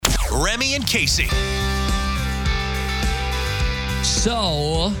Remy and Casey.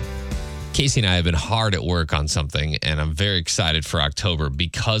 So, Casey and I have been hard at work on something, and I'm very excited for October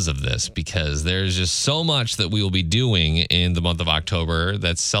because of this, because there's just so much that we will be doing in the month of October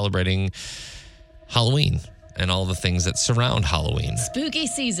that's celebrating Halloween and all the things that surround Halloween. Spooky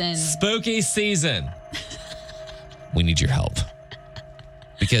season. Spooky season. We need your help.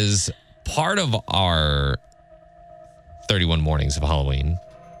 Because part of our 31 mornings of Halloween,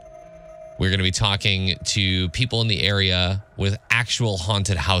 we're going to be talking to people in the area with actual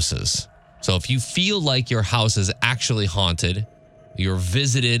haunted houses. So if you feel like your house is actually haunted, you're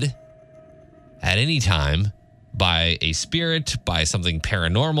visited at any time by a spirit, by something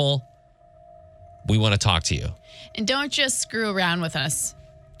paranormal, we want to talk to you. And don't just screw around with us.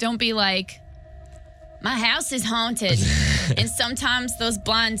 Don't be like, my house is haunted. And sometimes those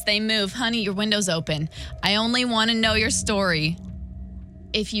blinds, they move. Honey, your window's open. I only want to know your story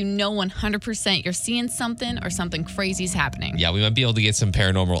if you know 100% you're seeing something or something crazy's happening. Yeah, we might be able to get some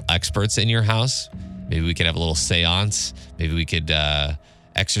paranormal experts in your house. Maybe we could have a little seance. Maybe we could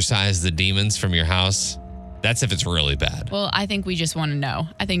exorcise the demons from your house. That's if it's really bad. Well, I think we just want to know.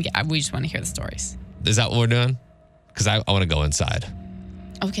 I think we just want to hear the stories. Is that what we're doing? Because I want to go inside.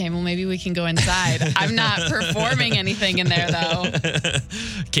 Okay, well, maybe we can go inside. I'm not performing anything in there, though.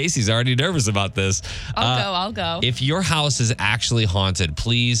 Casey's already nervous about this. I'll go. If your house is actually haunted,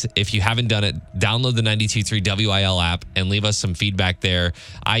 please, if you haven't done it, download the 92.3 WIL app and leave us some feedback there.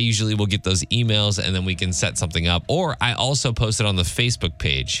 I usually will get those emails and then we can set something up. Or I also post it on the Facebook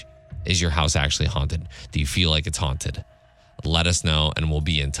page. Is your house actually haunted? Do you feel like it's haunted? Let us know and we'll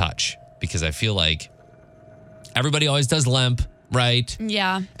be in touch. Because I feel like everybody always does Lemp. Right?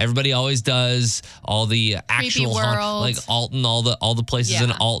 Yeah. Everybody always does all the actual like Alton, all the places in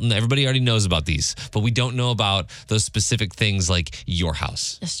Alton. Everybody already knows about these, but we don't know about those specific things like your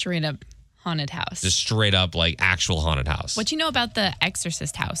house. A straight up haunted house. Just straight up like actual haunted house. What do you know about the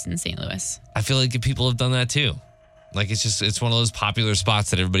Exorcist house in St. Louis? I feel like people have done that too. Like it's one of those popular spots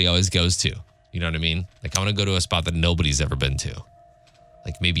that everybody always goes to. You know what I mean? Like I want to go to a spot that nobody's ever been to.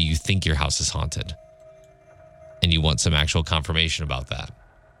 Like maybe you think your house is haunted. And you want some actual confirmation about that.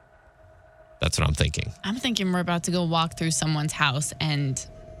 That's what I'm thinking. I'm thinking we're about to go walk through someone's house and...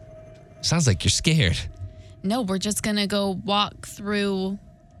 Sounds like you're scared. No, we're just going to go walk through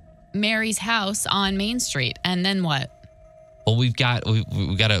Mary's house on Main Street. And then what? Well, we've got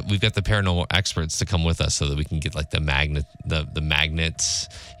the paranormal experts to come with us so that we can get like the magnets.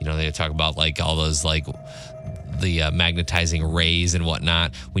 You know, they talk about like all those like the magnetizing rays and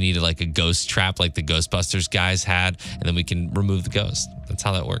whatnot. We needed like a ghost trap like the Ghostbusters guys had, and then we can remove the ghost. That's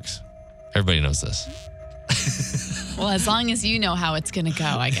how that works. Everybody knows this. Well, as long as you know how it's going to go,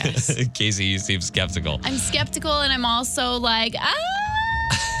 I guess. Casey, you seem skeptical. I'm skeptical, and I'm also like,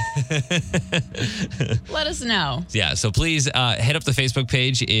 let us know. Yeah, so please hit up the Facebook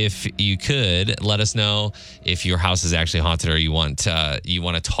page if you could. Let us know if your house is actually haunted or you want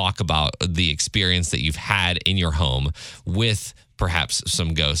to talk about the experience that you've had in your home with perhaps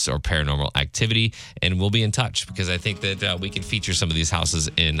some ghosts or paranormal activity, and we'll be in touch because I think that we can feature some of these houses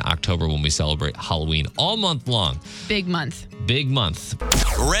in October when we celebrate Halloween all month long. Big month. Big month.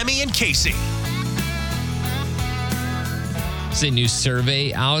 Remy and Casey. There's a new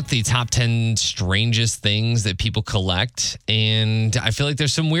survey out, the top 10 strangest things that people collect, and I feel like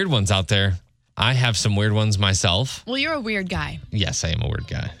there's some weird ones out there. I have some weird ones myself. Well, you're a weird guy. Yes, I am a weird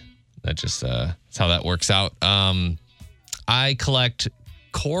guy. That just that's how that works out. I collect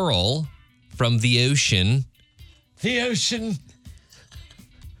coral from the ocean. The ocean.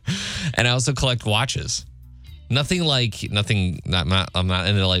 And I also collect watches. I'm not into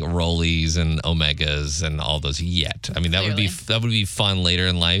like Rollies and Omegas and all those yet. I mean, that would be fun later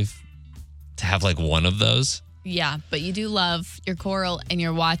in life to have like one of those. Yeah, but you do love your coral and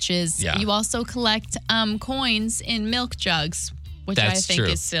your watches. Yeah. You also collect coins in milk jugs, which That's I think true.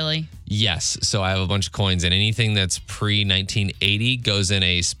 is silly. Yes. So I have a bunch of coins, and anything that's pre-1980 goes in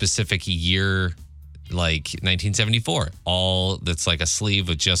a specific year, like 1974. All that's like a sleeve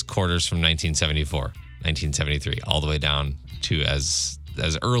with just quarters from 1974, 1973, all the way down to as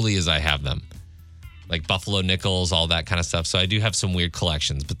early as I have them. Like Buffalo nickels, all that kind of stuff. So I do have some weird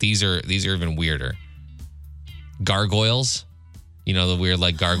collections, but these are even weirder. Gargoyles, you know, the weird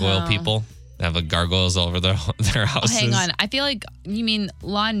like gargoyle people. They have like gargoyles all over their houses. Hang on. I feel like you mean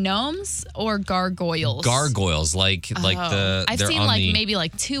lawn gnomes or gargoyles? Gargoyles, like I've seen maybe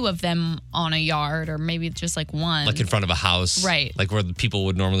like 2 of them on a yard, or maybe just like 1. like in front of a house, Right. Like where the people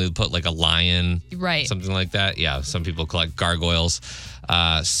would normally put like a lion, Right. Something like that. Yeah, some people collect gargoyles,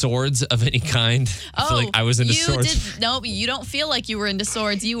 swords of any kind. I feel like I was into swords. Nope, you don't feel like you were into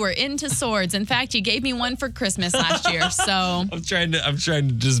swords. You were into swords. In fact, you gave me one for Christmas last year. So I'm trying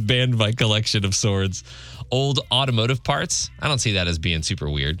to disband my collection of swords. Old automotive parts. I don't see that as being super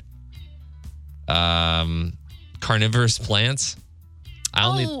weird. Carnivorous plants.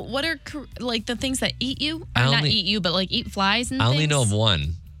 What are like the things that eat you? Not eat you, but like eat flies and things? I only know of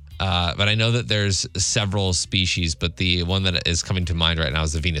one. But I know that there's several species, but the one that is coming to mind right now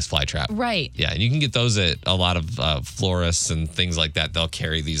is the Venus flytrap. Right. Yeah, and you can get those at a lot of florists and things like that. They'll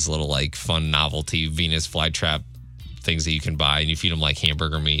carry these little like fun novelty Venus flytrap things that you can buy, and you feed them like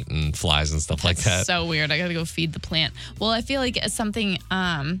hamburger meat and flies and stuff like that. So weird. I gotta go feed the plant. Well, I feel like something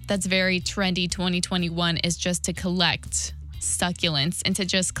that's very trendy 2021 is just to collect succulents and to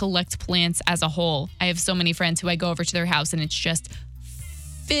just collect plants as a whole. I have so many friends who I go over to their house and it's just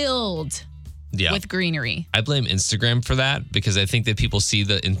filled with greenery. I blame Instagram for that because I think that people see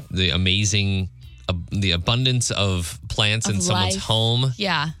the amazing, the abundance of plants in someone's home.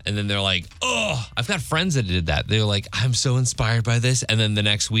 Yeah. And then they're like, oh, I've got friends that did that. They're like, I'm so inspired by this. And then the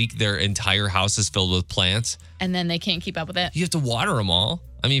next week, their entire house is filled with plants. And then they can't keep up with it. You have to water them all.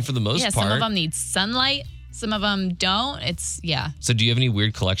 I mean, for the most part. Yeah, some of them need sunlight. Some of them don't. So do you have any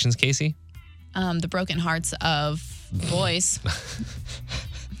weird collections, Casey? The broken hearts of boys.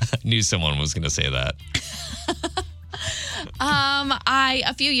 I knew someone was going to say that.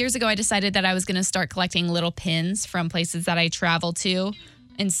 A few years ago, I decided that I was going to start collecting little pins from places that I travel to.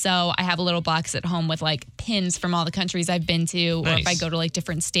 And so I have a little box at home with like pins from all the countries I've been to. Nice. Or if I go to like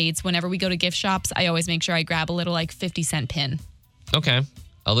different states, whenever we go to gift shops, I always make sure I grab a little like 50-cent pin. Okay.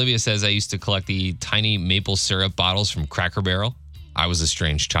 Olivia says, I used to collect the tiny maple syrup bottles from Cracker Barrel. I was a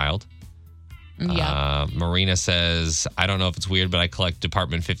strange child. Yeah. Marina says, I don't know if it's weird, but I collect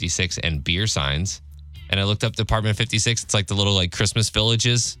Department 56 and beer signs. And I looked up Department 56. It's like the little like Christmas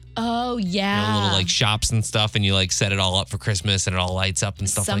villages. Oh, yeah. Little like shops and stuff. And you like set it all up for Christmas and it all lights up and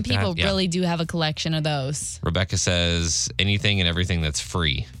stuff like that. Some people really do have a collection of those. Rebecca says, anything and everything that's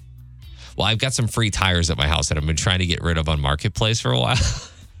free. Well, I've got some free tires at my house that I've been trying to get rid of on Marketplace for a while.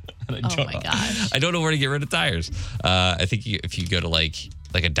 Oh my gosh. I don't know where to get rid of tires. I think if you go to like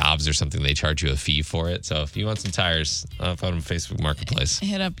a Dobbs or something, they charge you a fee for it. So if you want some tires, I'll put them on Facebook Marketplace.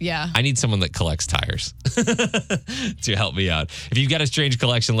 Hit up, yeah. I need someone that collects tires to help me out. If you've got a strange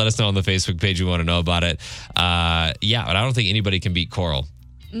collection, let us know on the Facebook page. We want to know about it. But I don't think anybody can beat coral.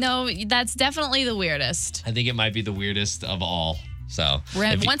 No, that's definitely the weirdest. I think it might be the weirdest of all. So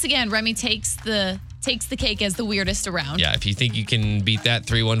once again, Remy takes the cake as the weirdest around. Yeah, if you think you can beat that,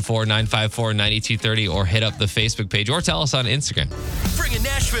 314-954-9230 or hit up the Facebook page or tell us on Instagram. Bringing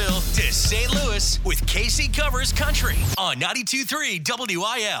Nashville to St. Louis with Casey Covers Country on 92.3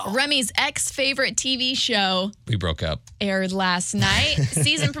 WIL. Remy's ex-favorite TV show. We broke up. Aired last night.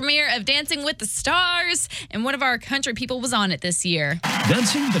 Season premiere of Dancing with the Stars. And one of our country people was on it this year.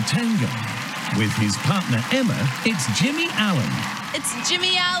 Dancing the Tango. With his partner Emma, it's Jimmy Allen. It's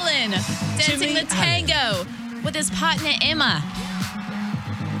Jimmy Allen dancing the tango with his partner Emma.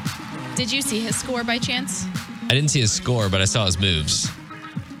 Did you see his score by chance? I didn't see his score, but I saw his moves.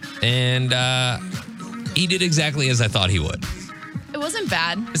 And he did exactly as I thought he would. It wasn't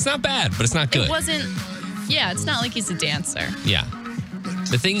bad. It's not bad, but it's not good. It wasn't. Yeah, it's not like he's a dancer. Yeah.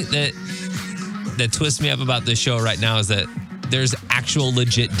 The thing that twists me up about this show right now is that there's actual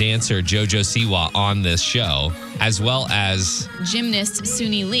legit dancer JoJo Siwa on this show, as well as gymnast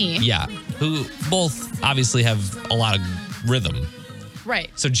Suni Lee. Yeah, who both obviously have a lot of rhythm. Right.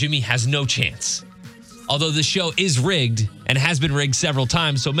 So Jimmy has no chance. Although the show is rigged and has been rigged several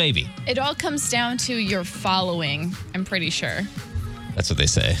times, so maybe. It all comes down to your following, I'm pretty sure. That's what they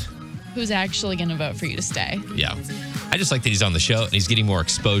say. Who's actually going to vote for you to stay? Yeah. I just like that he's on the show and he's getting more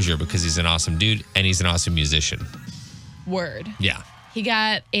exposure because he's an awesome dude and he's an awesome musician. Word. Yeah. He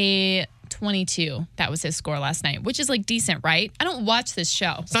got a 22. That was his score last night, which is like decent, right? I don't watch this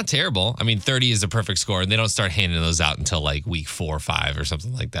show. It's not terrible. I mean, 30 is a perfect score, and they don't start handing those out until like week 4 or 5 or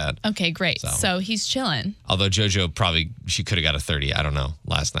something like that. Okay, great. So he's chilling. Although JoJo she could have got a 30. I don't know.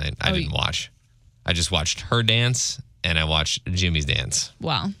 Last night, I didn't watch. I just watched her dance, and I watched Jimmy's dance.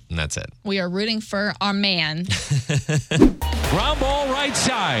 Wow. And that's it. We are rooting for our man. Ground ball right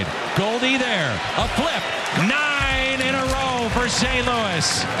side. Goldie there. A flip. 9 in a row for St.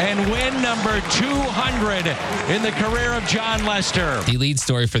 Louis and win number 200 in the career of John Lester. The lead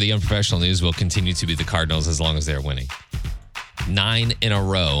story for the Unprofessional News will continue to be the Cardinals as long as they're winning. 9 in a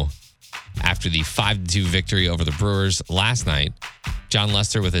row after the 5-2 victory over the Brewers last night. John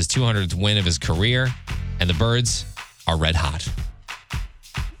Lester with his 200th win of his career, and the Birds are red hot.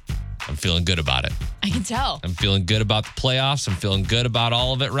 I'm feeling good about it. I can tell. I'm feeling good about the playoffs. I'm feeling good about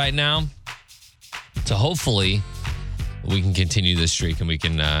all of it right now. So hopefully we can continue this streak and we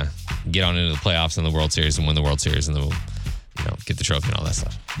can get on into the playoffs and the World Series and win the World Series and then we'll, get the trophy and all that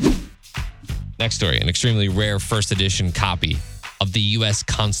stuff. Next story, an extremely rare first edition copy of the U.S.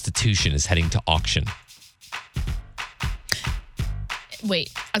 Constitution is heading to auction.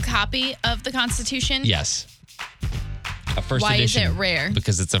 Wait, a copy of the Constitution? Yes. A first Why edition. is it rare?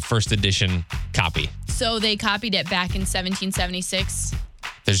 Because it's a first edition copy. So they copied it back in 1776?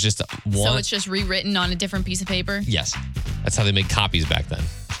 There's just one. So it's just rewritten on a different piece of paper? Yes. That's how they made copies back then.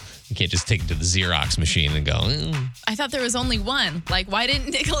 You can't just take it to the Xerox machine and go, I thought there was only one. Like, why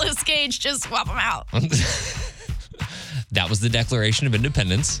didn't Nicolas Cage just swap them out? That was the Declaration of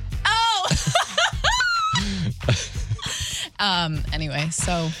Independence. Oh! Anyway,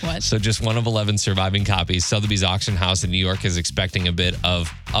 so what? So just one of 11 surviving copies. Sotheby's auction house in New York is expecting a bid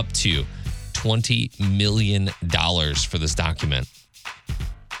of up to $20 million for this document.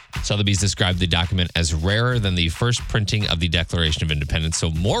 Sotheby's described the document as rarer than the first printing of the Declaration of Independence, so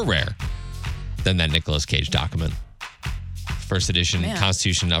more rare than that Nicolas Cage document. First edition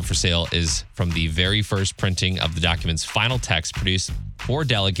Constitution up for sale is from the very first printing of the document's final text produced for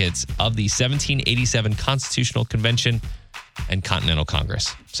delegates of the 1787 Constitutional Convention and Continental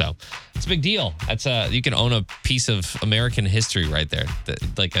Congress. So it's a big deal. That's you can own a piece of American history right there.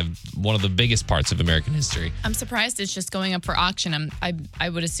 One of the biggest parts of American history. I'm surprised it's just going up for auction. I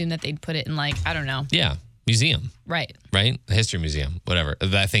would assume that they'd put it in I don't know. Yeah, museum. Right. Right? A history museum, whatever.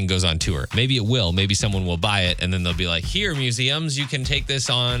 That thing goes on tour. Maybe it will. Maybe someone will buy it and then they'll be like, here, museums, you can take this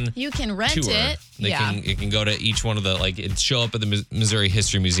on You can rent tour. it. It can go to each one of the, it'd show up at the Missouri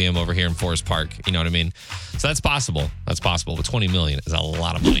History Museum over here in Forest Park. You know what I mean? So that's possible. That's possible. But $20 million is a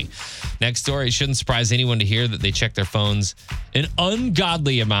lot of money. Next story, it shouldn't surprise anyone to hear that they check their phones an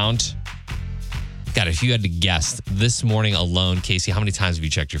ungodly amount. God, if you had to guess this morning alone, Casey, how many times have you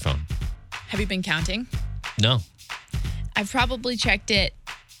checked your phone? Have you been counting? No. I've probably checked it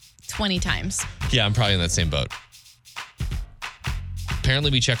 20 times. Yeah, I'm probably in that same boat.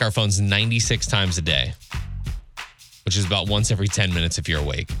 Apparently, we check our phones 96 times a day, which is about once every 10 minutes if you're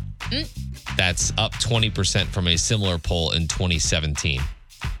awake. That's up 20% from a similar poll in 2017.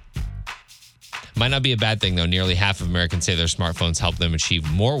 Might not be a bad thing, though. Nearly half of Americans say their smartphones help them achieve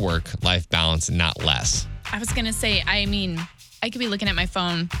more work-life balance, not less. I was going to say, I could be looking at my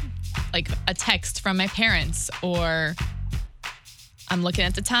phone like a text from my parents, or I'm looking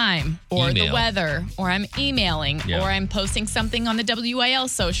at the time, or Email. the weather, or I'm emailing, Yeah. or I'm posting something on the WIL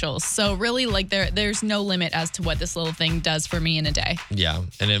socials. So really, there's no limit as to what this little thing does for me in a day. Yeah,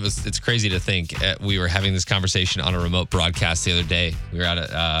 and it's crazy to think. We were having this conversation on a remote broadcast the other day. We were out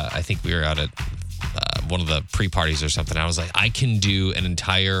at, I think we were out at one of the pre-parties or something. I was like, I can do an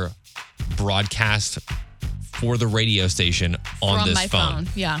entire broadcast for the radio station on From this my phone.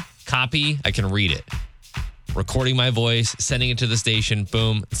 Yeah. Copy, I can read it. Recording my voice, sending it to the station,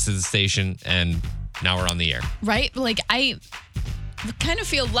 boom, it's to the station, and now we're on the air. Right? I kind of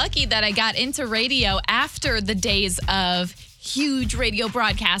feel lucky that I got into radio after the days of huge radio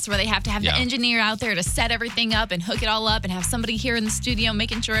broadcasts where they have to have the engineer out there to set everything up and hook it all up and have somebody here in the studio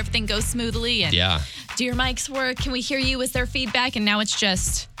making sure everything goes smoothly. And do your mics work? Can we hear you? Is there feedback? And now it's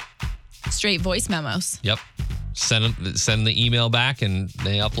just straight voice memos. Yep. Send the email back and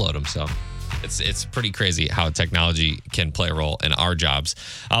they upload them. So it's pretty crazy how technology can play a role in our jobs.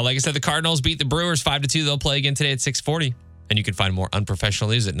 Like I said, the Cardinals beat the Brewers 5-2. They'll play again today at 6:40. And you can find more unprofessional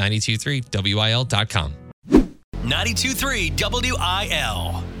news at 923wil.com. 92.3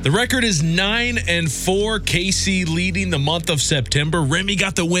 WIL. The record is 9-4. KC leading the month of September. Remy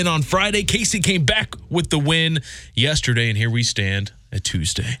got the win on Friday. KC came back with the win yesterday, and here we stand at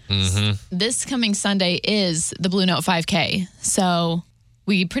Tuesday. This coming Sunday is the Blue Note 5K. So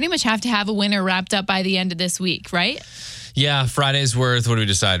we pretty much have to have a winner wrapped up by the end of this week, right? Yeah, Friday's worth, what do we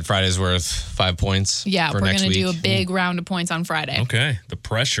decide? Friday's worth 5 points. Yeah, for we're next going to week. do a big round of points on Friday. Okay, the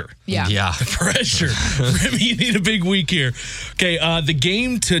pressure. Yeah. The pressure. Remy, you need a big week here. Okay, the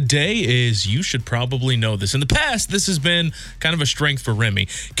game today is, you should probably know this. In the past, this has been kind of a strength for Remy.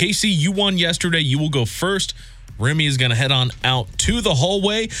 Casey, you won yesterday. You will go first. Remy is going to head on out to the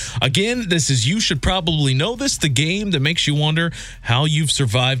hallway. Again, this is You Should Probably Know This, the game that makes you wonder how you've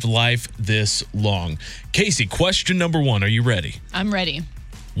survived life this long. Casey, question number 1. Are you ready? I'm ready.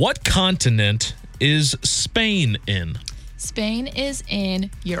 What continent is Spain in? Spain is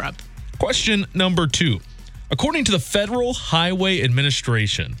in Europe. Question number 2. According to the Federal Highway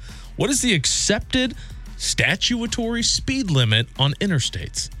Administration, what is the accepted statutory speed limit on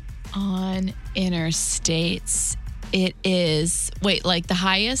interstates? On interstates, it is, like the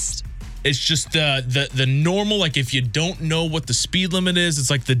highest? It's just the normal, like if you don't know what the speed limit is, it's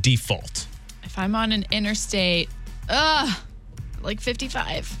like the default. If I'm on an interstate, like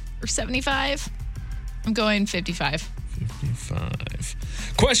 55 or 75, I'm going 55. 55.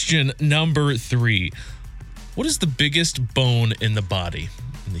 Question number 3. What is the biggest bone in the body,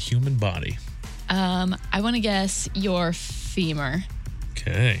 in the human body? I want to guess your femur.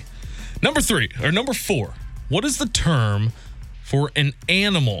 Okay. Number 4. What is the term for an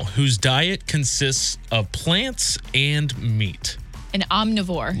animal whose diet consists of plants and meat? An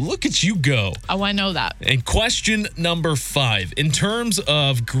omnivore. Look at you go. I want to know that. And question number 5. In terms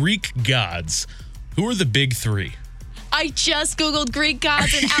of Greek gods, who are the big 3? I just Googled Greek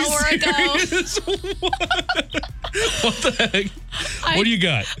gods an hour ago. What the heck? What do you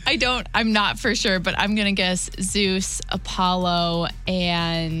got? I'm not for sure, but I'm going to guess Zeus, Apollo,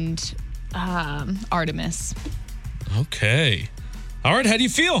 and Artemis. Okay. All right. How do you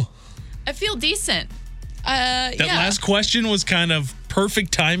feel? I feel decent. That last question was kind of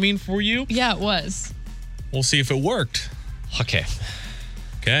perfect timing for you. Yeah, it was. We'll see if it worked. Okay.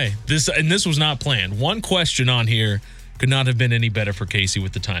 Okay. This was not planned. One question on here could not have been any better for Casey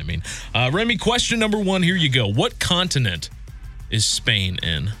with the timing. Remy, question number 1. Here you go. What continent is Spain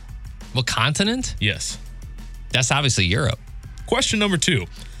in? What continent? Yes. That's obviously Europe. Question number 2.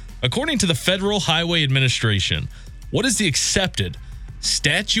 According to the Federal Highway Administration, what is the accepted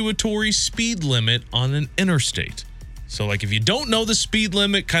statutory speed limit on an interstate? So, like, if you don't know the speed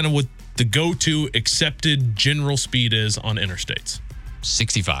limit, kind of what the go-to accepted general speed is on interstates.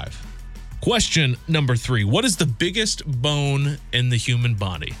 65. Question number 3. What is the biggest bone in the human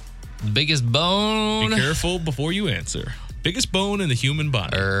body? Biggest bone? Be careful before you answer. Biggest bone in the human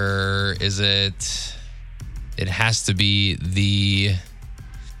body. Is it? It has to be the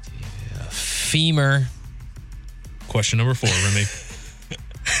femur. Question number 4, Remy.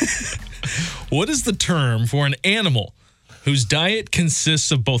 What is the term for an animal whose diet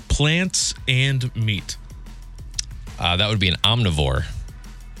consists of both plants and meat? That would be an omnivore.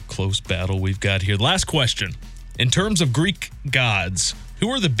 Close battle we've got here. Last question. In terms of Greek gods, who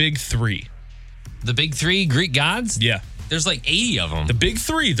are the big 3? The big 3 Greek gods? Yeah. There's like 80 of them. The big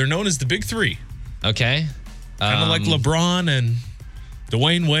 3. They're known as the big 3. Okay. Kind of like LeBron and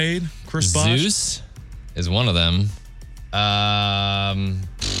Dwayne Wade, Chris Bosh. Zeus is one of them.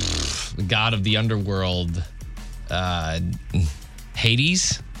 The god of the underworld.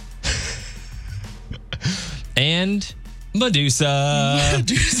 Hades. And Medusa.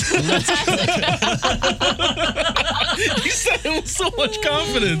 You said it with so much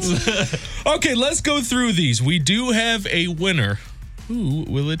confidence. Okay, let's go through these. We do have a winner. Who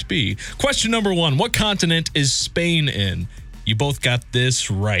will it be? Question number 1. What continent is Spain in? You both got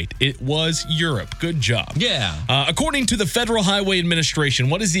this right. It was Europe. Good job. Yeah. According to the Federal Highway Administration,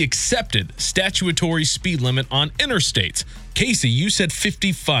 what is the accepted statutory speed limit on interstates? Casey, you said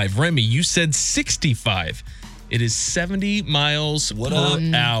 55. Remy, you said 65. It is 70 miles per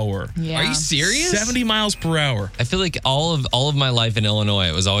hour. Yeah. Are you serious? 70 miles per hour. I feel like all of my life in Illinois,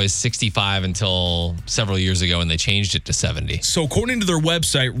 it was always 65 until several years ago when they changed it to 70. So according to their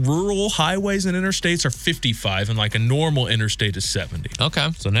website, rural highways and interstates are 55 and like a normal interstate is 70. Okay.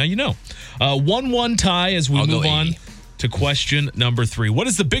 So now you know. 1-1 tie as we I'll go move on 80. to question number 3. What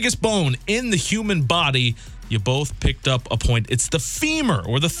is the biggest bone in the human body? You both picked up a point. It's the femur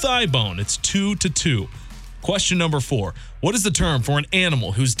or the thigh bone. It's 2-2. Question number 4. What is the term for an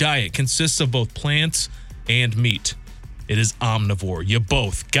animal whose diet consists of both plants and meat? It is omnivore. You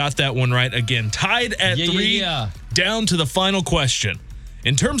both got that one right. Again, tied at 3. Yeah. Down to the final question.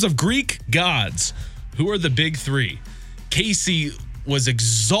 In terms of Greek gods, who are the big 3? Casey was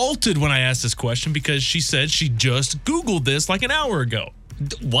exalted when I asked this question because she said she just Googled this like an hour ago.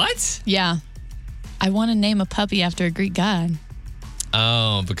 What? Yeah. I want to name a puppy after a Greek god.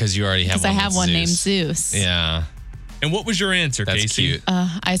 Oh, because you already have Because one. I have that's one named Zeus. Zeus. Yeah. And what was your answer, That's Casey? cute.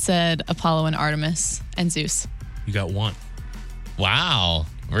 I said Apollo and Artemis and Zeus. You got 1. Wow.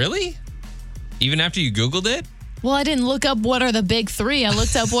 Really? Even after you Googled it? Well, I didn't look up what are the big 3. I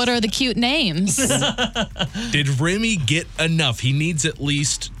looked up what are the cute names. Did Remy get enough? He needs at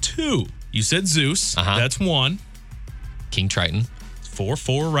least 2. You said Zeus. Uh-huh. That's 1. King Triton.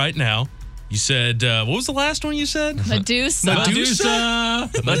 4-4 right now. You said, what was the last one you said? Medusa.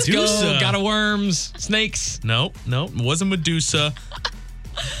 Let's go. Got a worms. Snakes. No, it wasn't Medusa.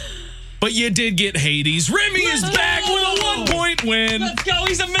 But you did get Hades. Remy is back with a 1-point win. Let's go.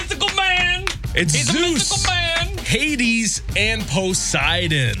 He's a mythical man. It's He's Zeus, a mythical man. Hades, and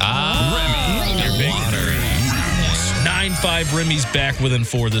Poseidon. Remy. Your victory. 9-5. Remy's back within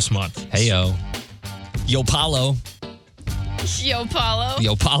 4 this month. Hey, yo. Yo, Paulo. Yo, Paulo.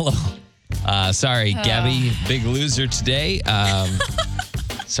 Yo, Paulo. Sorry, Gabby, big loser today.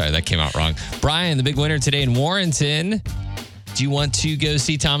 Sorry, that came out wrong. Brian, the big winner today in Warrenton. Do you want to go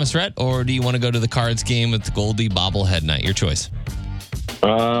see Thomas Rhett, or do you want to go to the Cards game with the Goldie bobblehead night? Your choice.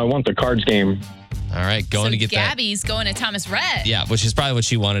 I want the Cards game. All right, going to get Gabby's going to Thomas Rhett. Yeah, which is probably what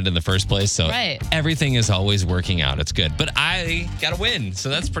she wanted in the first place. So everything is always working out. It's good. But I got to win, so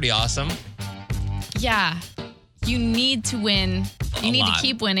that's pretty awesome. Yeah. You need to win. You need to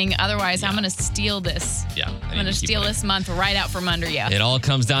keep winning. Otherwise, I'm going to steal this. Yeah. I'm going to steal this month right out from under you. It all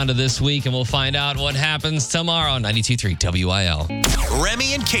comes down to this week, and we'll find out what happens tomorrow on 92.3 WIL.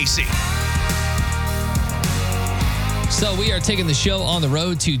 Remy and Casey. So we are taking the show on the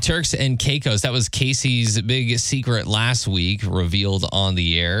road to Turks and Caicos. That was Casey's big secret last week, revealed on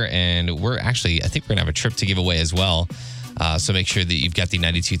the air. And I think we're going to have a trip to give away as well. So make sure that you've got the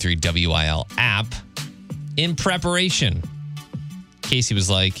 92.3 WIL app in preparation. Casey was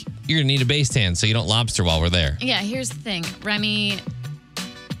like, you're going to need a base tan so you don't lobster while we're there. Yeah, here's the thing. Remy,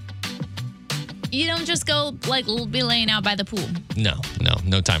 you don't just go, be laying out by the pool.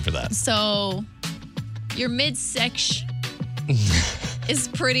 No time for that. So your midsection is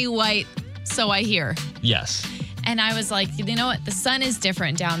pretty white, so I hear. Yes. And I was like, you know what? The sun is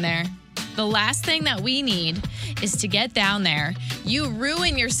different down there. The last thing that we need is to get down there. You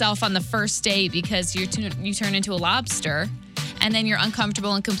ruin yourself on the first day because you turn into a lobster, and then you're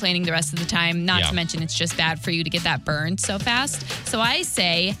uncomfortable and complaining the rest of the time. Not to mention it's just bad for you to get that burned so fast. So I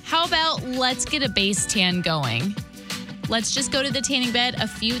say, how about let's get a base tan going? Let's just go to the tanning bed a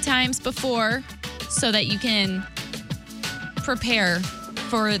few times before so that you can prepare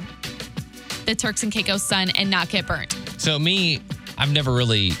for the Turks and Caicos sun and not get burnt. So me, I've never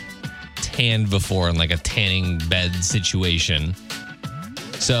really tanned before in like a tanning bed situation.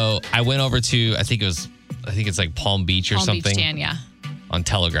 So I went over to, I think it's like Palm Beach or something. Palm Beach tan, yeah. On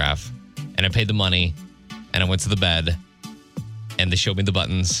Telegraph. And I paid the money and I went to the bed and they showed me the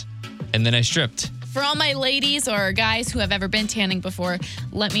buttons and then I stripped. For all my ladies or guys who have ever been tanning before,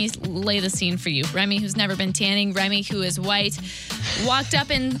 let me lay the scene for you. Remy, who's never been tanning, Remy, who is white, walked up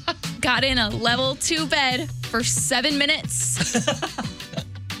and got in a level 2 bed for 7 minutes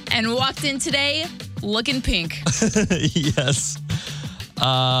and walked in today looking pink. Yes.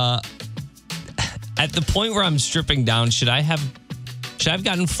 At the point where I'm stripping down, should I have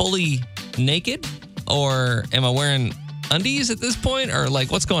gotten fully naked, or am I wearing undies at this point, or like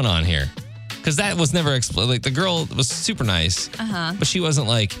what's going on here? Because that was never explained. Like the girl was super nice, but she wasn't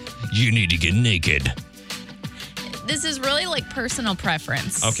like, you need to get naked. This is really like personal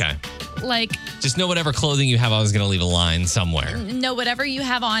preference. Okay. Like, just know whatever clothing you have on is going to leave a line somewhere. No, whatever you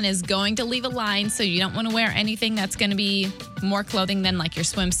have on is going to leave a line, so you don't want to wear anything that's going to be more clothing than like your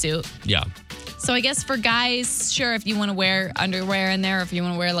swimsuit. Yeah. So I guess for guys, sure, if you want to wear underwear in there, if you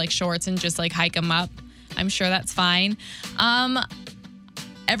want to wear like shorts and just like hike them up, I'm sure that's fine.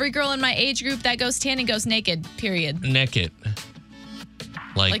 Every girl in my age group that goes tanning goes naked, period. Naked.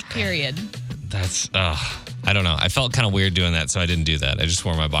 Like period. That's, I don't know. I felt kind of weird doing that, so I didn't do that. I just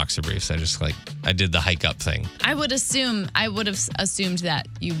wore my boxer briefs. I did the hike up thing. I would have assumed that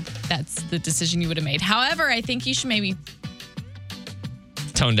that's the decision you would have made. However, I think you should maybe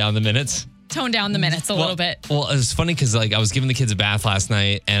tone down the minutes a little bit. Well, it was funny because like I was giving the kids a bath last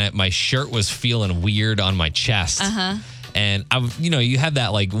night, and my shirt was feeling weird on my chest. And you have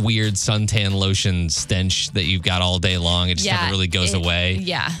that like weird suntan lotion stench that you've got all day long. It just never really goes away.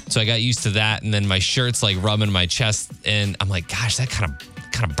 Yeah. So I got used to that, and then my shirt's like rubbing my chest, and I'm like, gosh, that kind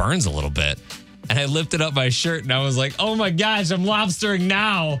of burns a little bit. And I lifted up my shirt, and I was like, oh my gosh, I'm lobstering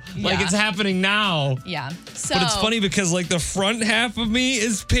now. Like it's happening now. Yeah. So, but it's funny because like the front half of me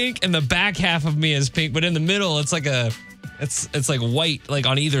is pink and the back half of me is pink, but in the middle it's like it's like white, like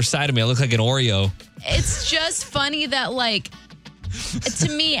on either side of me. I look like an Oreo. It's just funny that like,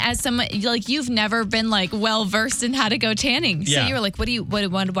 to me as someone like you've never been like well versed in how to go tanning. So you were like, what do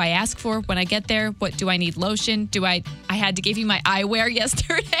I ask for when I get there? What do I need? Lotion? I had to give you my eyewear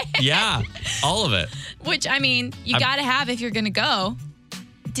yesterday. Yeah, all of it. Which I mean, you got to have if you're going to go.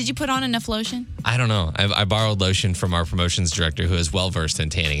 Did you put on enough lotion? I don't know. I borrowed lotion from our promotions director who is well versed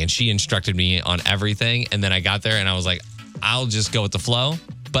in tanning, and she instructed me on everything. And then I got there and I was like, I'll just go with the flow.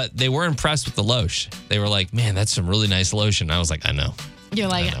 But they were impressed with the lotion. They were like, man, that's some really nice lotion. I was like, I know. You're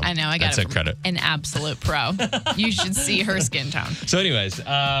like, I know. I got That's it a credit. An absolute pro. You should see her skin tone. So anyways,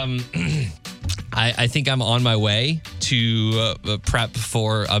 I think I'm on my way to prep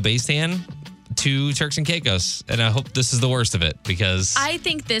for a base tan to Turks and Caicos. And I hope this is the worst of it because... I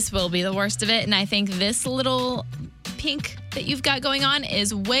think this will be the worst of it. And I think this little pink that you've got going on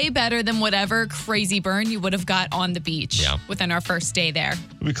is way better than whatever crazy burn you would have got on the beach within our first day there.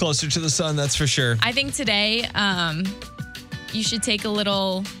 We'll be closer to the sun, that's for sure. I think today you should take a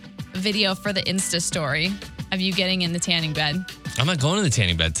little video for the Insta story of you getting in the tanning bed. I'm not going to the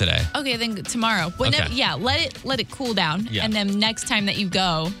tanning bed today. Okay, then tomorrow. Whenever, Okay. Yeah, let it cool down. Yeah. And then next time that you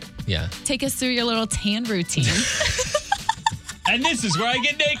go, Yeah. take us through your little tan routine. And this is where I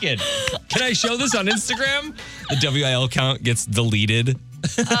get naked. Can I show this on Instagram? The WIL account gets deleted.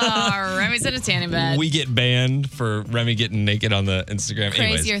 Remy's in a tanning bed. We get banned for Remy getting naked on the Instagram. Crazier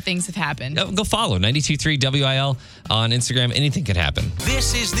Anyways, things have happened. go follow 92.3 WIL on Instagram. Anything could happen.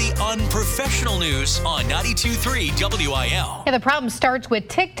 This is the unprofessional news on 92.3 WIL. Yeah, the problem starts with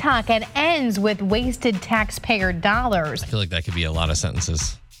TikTok and ends with wasted taxpayer dollars. I feel like that could be a lot of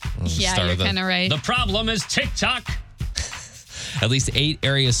sentences. Yeah, you're kind of right. The problem is TikTok. At least 8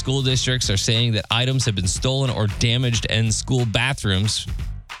 area school districts are saying that items have been stolen or damaged in school bathrooms.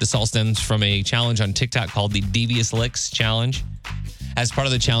 This all stems from a challenge on TikTok called the Devious Licks Challenge. As part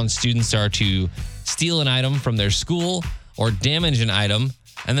of the challenge, students are to steal an item from their school or damage an item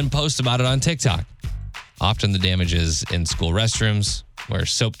and then post about it on TikTok. Often the damage is in school restrooms, where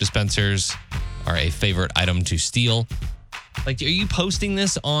soap dispensers are a favorite item to steal. Like, are you posting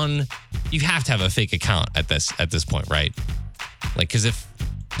this on... You have to have a fake account at this point, right? Like, because if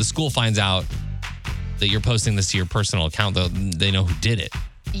the school finds out that you're posting this to your personal account, they know who did it.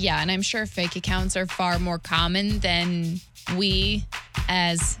 Yeah, and I'm sure fake accounts are far more common than we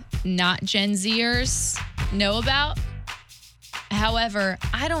as not Gen Zers know about. However,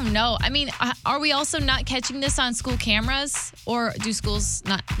 I don't know. I mean, are we also not catching this on school cameras? Or do schools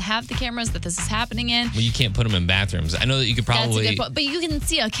not have the cameras that this is happening in? Well, you can't put them in bathrooms. I know that you could probably... That's a good point. But you can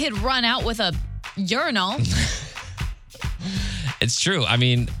see a kid run out with a urinal. It's true. I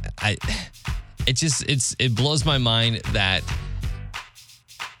mean, it blows my mind that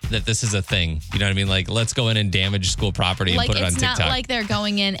this is a thing. You know what I mean? Like, let's go in and damage school property and put it on TikTok. It's not like they're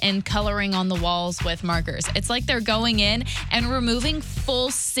going in and coloring on the walls with markers. It's like they're going in and removing full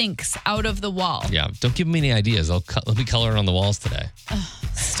sinks out of the wall. Yeah, don't give me any ideas. Let me color it on the walls today.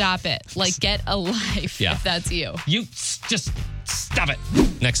 Stop it. Like, get a life if that's you. You just stop it.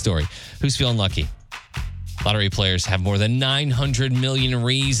 Next story. Who's feeling lucky? Lottery players have more than 900 million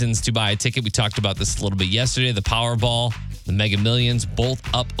reasons to buy a ticket. We talked about this a little bit yesterday. The Powerball, the Mega Millions, both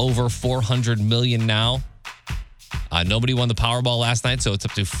up over 400 million now. Nobody won the Powerball last night, so it's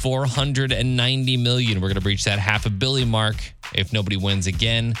up to 490 million. We're going to breach that $500 million mark if nobody wins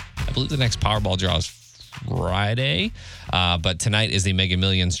again. I believe the next Powerball draw is Friday, but tonight is the Mega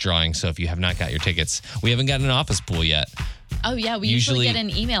Millions drawing. So if you have not got your tickets, we haven't gotten an office pool yet. Oh, yeah. We usually get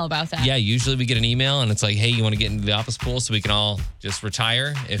an email about that. Yeah, usually we get an email and it's like, hey, you want to get into the office pool so we can all just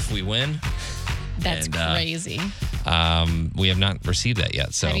retire if we win? That's crazy. We have not received that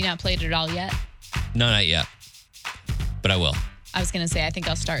yet. So have you not played it at all yet? No, not yet. But I will. I was going to say, I think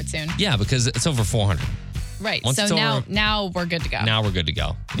I'll start soon. Yeah, because it's over 400. Right. Once so now we're good to go. Now we're good to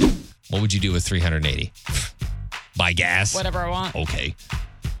go. What would you do with 380? Buy gas? Whatever I want. Okay.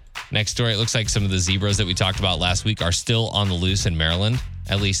 Next story, it looks like some of the zebras that we talked about last week are still on the loose in Maryland.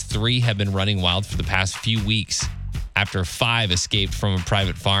 At least 3 have been running wild for the past few weeks after 5 escaped from a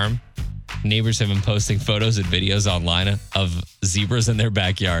private farm. Neighbors have been posting photos and videos online of zebras in their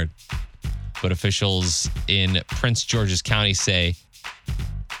backyard. But officials in Prince George's County say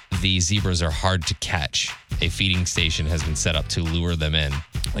the zebras are hard to catch. A feeding station has been set up to lure them in.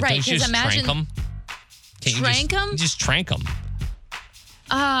 Like, right, don't you just imagine, trank them? Trank them? Just trank them.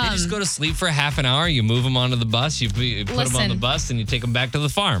 They just go to sleep for half an hour. You move them onto the bus. You put them on the bus, and you take them back to the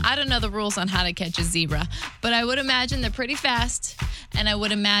farm. I don't know the rules on how to catch a zebra, but I would imagine they're pretty fast, and I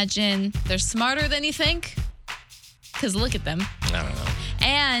would imagine they're smarter than you think. Because look at them. I don't know.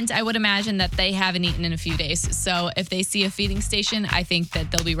 And I would imagine that they haven't eaten in a few days. So if they see a feeding station, I think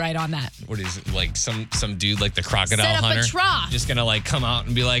that they'll be right on that. What is it? Like some dude like the crocodile Set up hunter? a trough. Just gonna like come out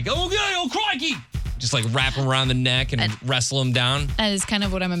and be like, oh, God, oh, crikey. Just like wrap him around the neck and wrestle him down. That is kind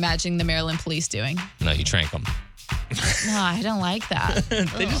of what I'm imagining the Maryland police doing. No, you trank them. No, I don't like that.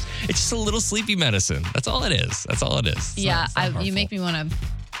 It's just a little sleepy medicine. That's all it is. That's all it is. You make me want to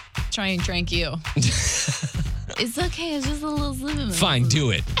try and trank you. It's okay. It's just a little sleepy medicine. Fine, do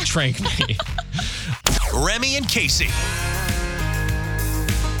it. Trank me. Remy and Casey.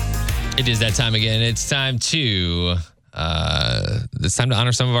 It is that time again. It's time to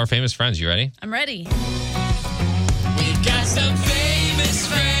honor some of our famous friends. You ready? I'm ready. We've got some famous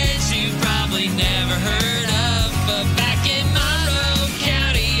friends you probably never heard of, but back in Monroe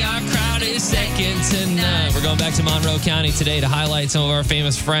County, our crowd is second to none. We're going back to Monroe County today to highlight some of our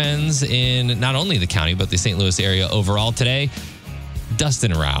famous friends in not only the county, but the St. Louis area overall today.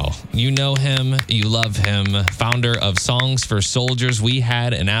 Dustin Rao. You know him. You love him. Founder of Songs for Soldiers. We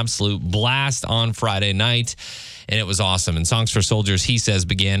had an absolute blast on Friday night, and it was awesome. And Songs for Soldiers, he says,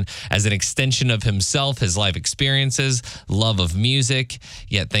 began as an extension of himself, his life experiences, love of music.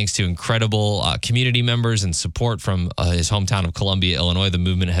 Yet thanks to incredible community members and support from his hometown of Columbia, Illinois, the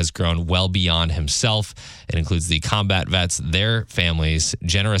movement has grown well beyond himself. It includes the combat vets, their families,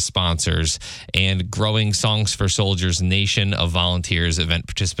 generous sponsors, and growing Songs for Soldiers nation of volunteers, event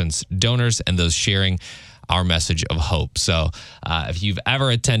participants, donors, and those sharing our message of hope. So if you've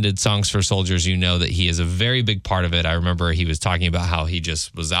ever attended Songs for Soldiers, you know that he is a very big part of it. I remember he was talking about how he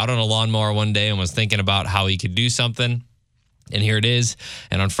just was out on a lawnmower one day and was thinking about how he could do something. And here it is.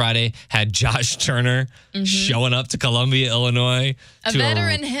 And on Friday, had Josh Turner showing up to Columbia, Illinois. A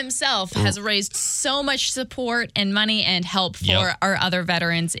veteran himself has raised so much support and money and help for our other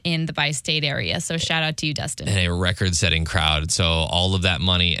veterans in the bi-state area. So shout out to you, Dustin. And a record-setting crowd. So all of that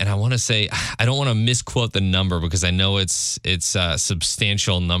money. And I want to say, I don't want to misquote the number because I know it's a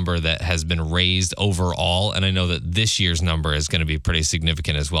substantial number that has been raised overall. And I know that this year's number is going to be pretty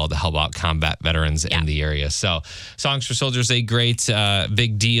significant as well to help out combat veterans in the area. So Songs for Soldiers, a great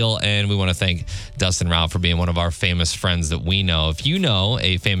big deal. And we want to thank Dustin Rao for being one of our famous friends that we know. If you know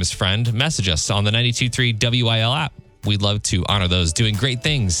a famous friend, message us on the 92.3 WIL app. We'd love to honor those doing great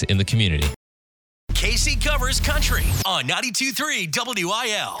things in the community. Casey covers country on 92.3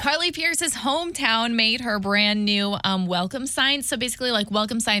 WIL. Carly Pierce's hometown made her brand new welcome signs. So basically like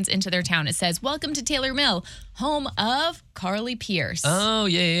welcome signs into their town. It says, "Welcome to Taylor Mill, home of Carly For Oh,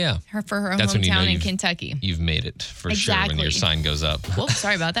 yeah. her That's when you know hometown in Kentucky. You've made it for sure when your sign goes up. Whoops,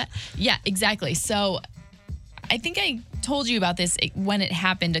 sorry about that. Yeah, exactly. So I think I told you about this when it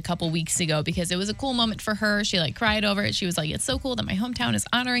happened a couple weeks ago because it was a cool moment for her. She like cried over it. She was like, "It's so cool that my hometown is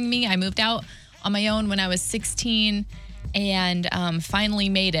honoring me. I moved out on my own when I was 16 and finally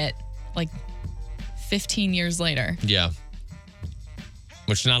made it like 15 years later." Yeah.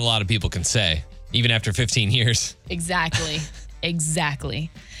 Which not a lot of people can say, even after 15 years. Exactly.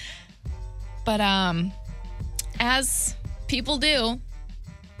 Exactly. But as people do,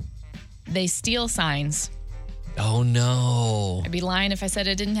 they steal signs. Oh, no. I'd be lying if I said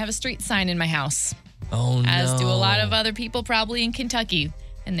I didn't have a street sign in my house. Oh, no. As do a lot of other people probably in Kentucky.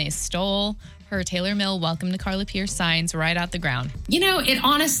 And they stole her Taylor Mill Welcome to Carly Pierce signs right out the ground. You know, it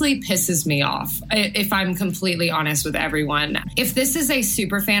honestly pisses me off, if I'm completely honest with everyone. If this is a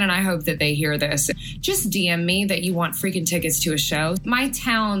super fan, and I hope that they hear this, just DM me that you want freaking tickets to a show. My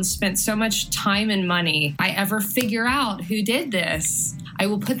town spent so much time and money. I ever figure out who did this, I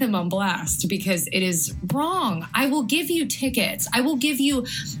will put them on blast because it is wrong. I will give you tickets. I will give you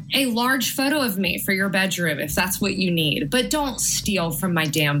a large photo of me for your bedroom if that's what you need. But don't steal from my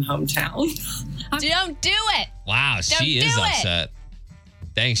damn hometown. Don't do it. Wow, she is upset.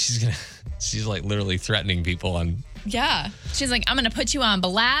 Dang, she's like literally threatening people on. Yeah. She's like, "I'm going to put you on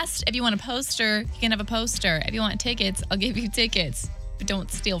blast. If you want a poster, you can have a poster. If you want tickets, I'll give you tickets. But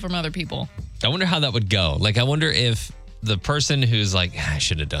don't steal from other people." I wonder how that would go. Like, I wonder if the person who's like, "I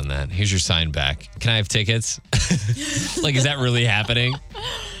should have done that. Here's your sign back. Can I have tickets?" Like, is that really happening?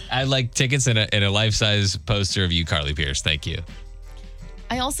 I'd like tickets and a life-size poster of you, Carly Pierce. Thank you.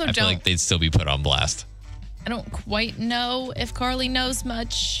 I feel like they'd still be put on blast. I don't quite know if Carly knows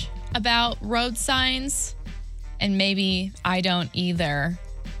much about road signs, and maybe I don't either.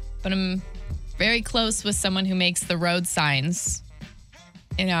 But I'm very close with someone who makes the road signs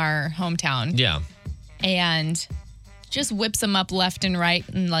in our hometown. Yeah. And just whips them up left and right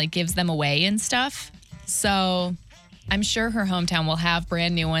and like gives them away and stuff. So I'm sure her hometown will have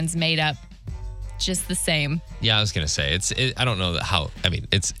brand new ones made up just the same. Yeah, I was going to say, I don't know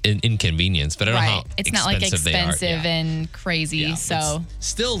it's an inconvenience, but I don't know how it's not like expensive they are. and crazy. Yeah, so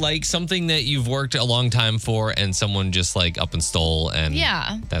still like something that you've worked a long time for and someone just like up and stole, and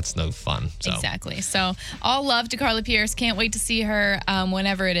that's no fun. So. Exactly. So all love to Carly Pierce. Can't wait to see her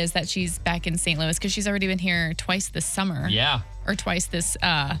whenever it is that she's back in St. Louis, because she's already been here twice this summer. Yeah. Or twice this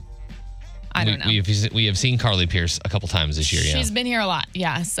I don't know. We have seen Carly Pierce a couple times this year. She's been here a lot.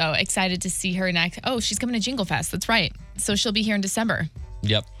 Yeah. So excited to see her next. Oh, she's coming to Jingle Fest. That's right. So she'll be here in December.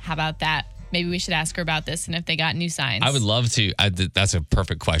 Yep. How about that? Maybe we should ask her about this and if they got new signs. I would love to. That's a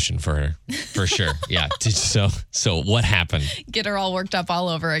perfect question for her, for sure. Yeah. So what happened? Get her all worked up all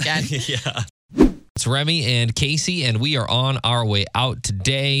over again. Yeah. It's Remy and Casey, and we are on our way out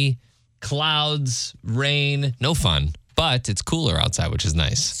today. Clouds, rain, no fun, but it's cooler outside, which is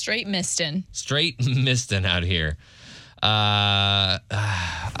nice. Straight mistin'. Straight mistin' out here.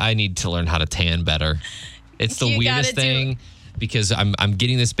 I need to learn how to tan better. It's the weirdest thing because I'm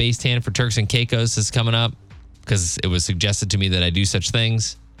getting this base tan for Turks and Caicos that's coming up because it was suggested to me that I do such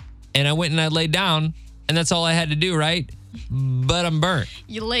things. And I went and I laid down, and that's all I had to do, right? But I'm burnt.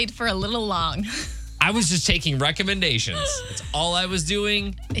 You laid for a little long. I was just taking recommendations. That's all I was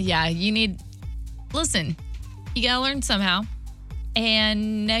doing. Yeah, listen, you got to learn somehow.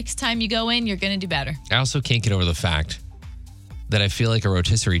 And next time you go in, you're going to do better. I also can't get over the fact that I feel like a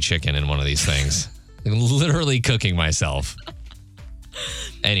rotisserie chicken in one of these things. I'm literally cooking myself.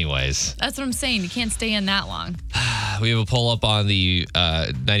 Anyways. That's what I'm saying. You can't stay in that long. We have a poll up on the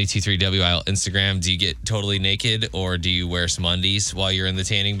 92.3 WIL Instagram. Do you get totally naked or do you wear some undies while you're in the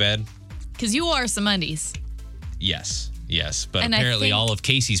tanning bed? Because you are some undies. Yes. But And apparently all of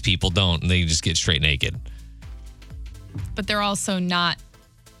Casey's people don't, and they just get straight naked. But they're also not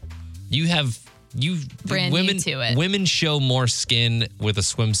brand new to it. Women show more skin with a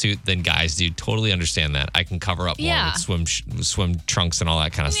swimsuit than guys do. Totally understand that. I can cover up more with swim trunks and all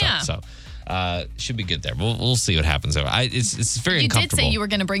that kind of stuff. So should be good there. We'll see what happens. It's very uncomfortable. You did say you were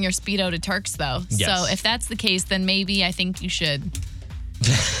going to bring your Speedo to Turks, though. Yes. So if that's the case, then maybe I think you should.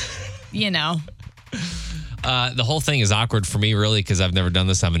 The whole thing is awkward for me, really, because I've never done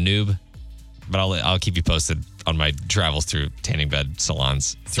this. I'm a noob. But I'll keep you posted on my travels through tanning bed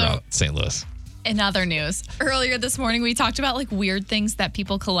salons throughout St. Louis. In other news, earlier this morning, we talked about weird things that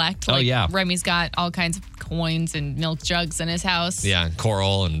people collect. Remy's got all kinds of coins and milk jugs in his house. Yeah,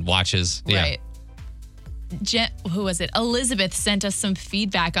 coral and watches. Right. Who was it? Elizabeth sent us some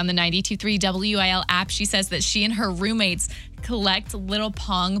feedback on the 92.3 WIL app. She says that she and her roommates collect little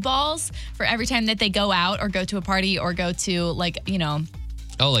pong balls for every time that they go out or go to a party or go to beer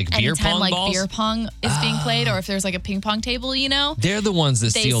pong balls? Beer pong is being played, or if there's a ping pong table, They're the ones that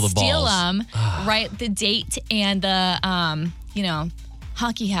steal the balls. They steal them, write the date and the,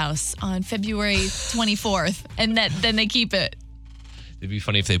 hockey house on February 24th, and then they keep it. It'd be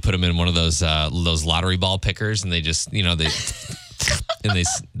funny if they put them in one of those lottery ball pickers, and they just, they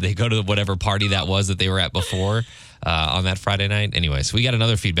go to whatever party that was that they were at before. On that Friday night. Anyways, we got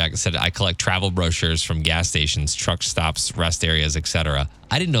another feedback that said, I collect travel brochures from gas stations, truck stops, rest areas, etc.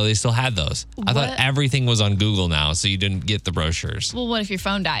 I didn't know they still had those. I thought everything was on Google now, so you didn't get the brochures. Well, what if your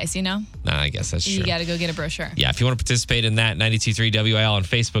phone dies, Nah, I guess that's true. You got to go get a brochure. Yeah, if you want to participate in that, 92.3 WIL on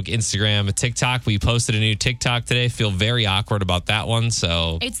Facebook, Instagram, TikTok. We posted a new TikTok today. Feel very awkward about that one,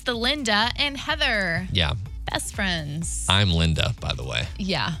 so. It's the Linda and Heather. Yeah. Best friends. I'm Linda, by the way.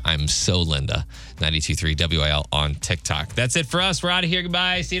 Yeah. I'm so Linda. 92.3 WIL on TikTok. That's it for us. We're out of here.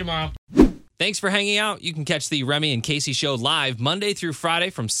 Goodbye. See you tomorrow. Thanks for hanging out. You can catch the Remy and Casey show live Monday through Friday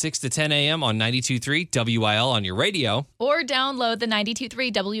from 6 to 10 a.m. on 92.3 WIL on your radio. Or download the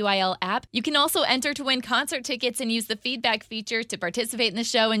 92.3 WIL app. You can also enter to win concert tickets and use the feedback feature to participate in the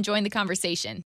show and join the conversation.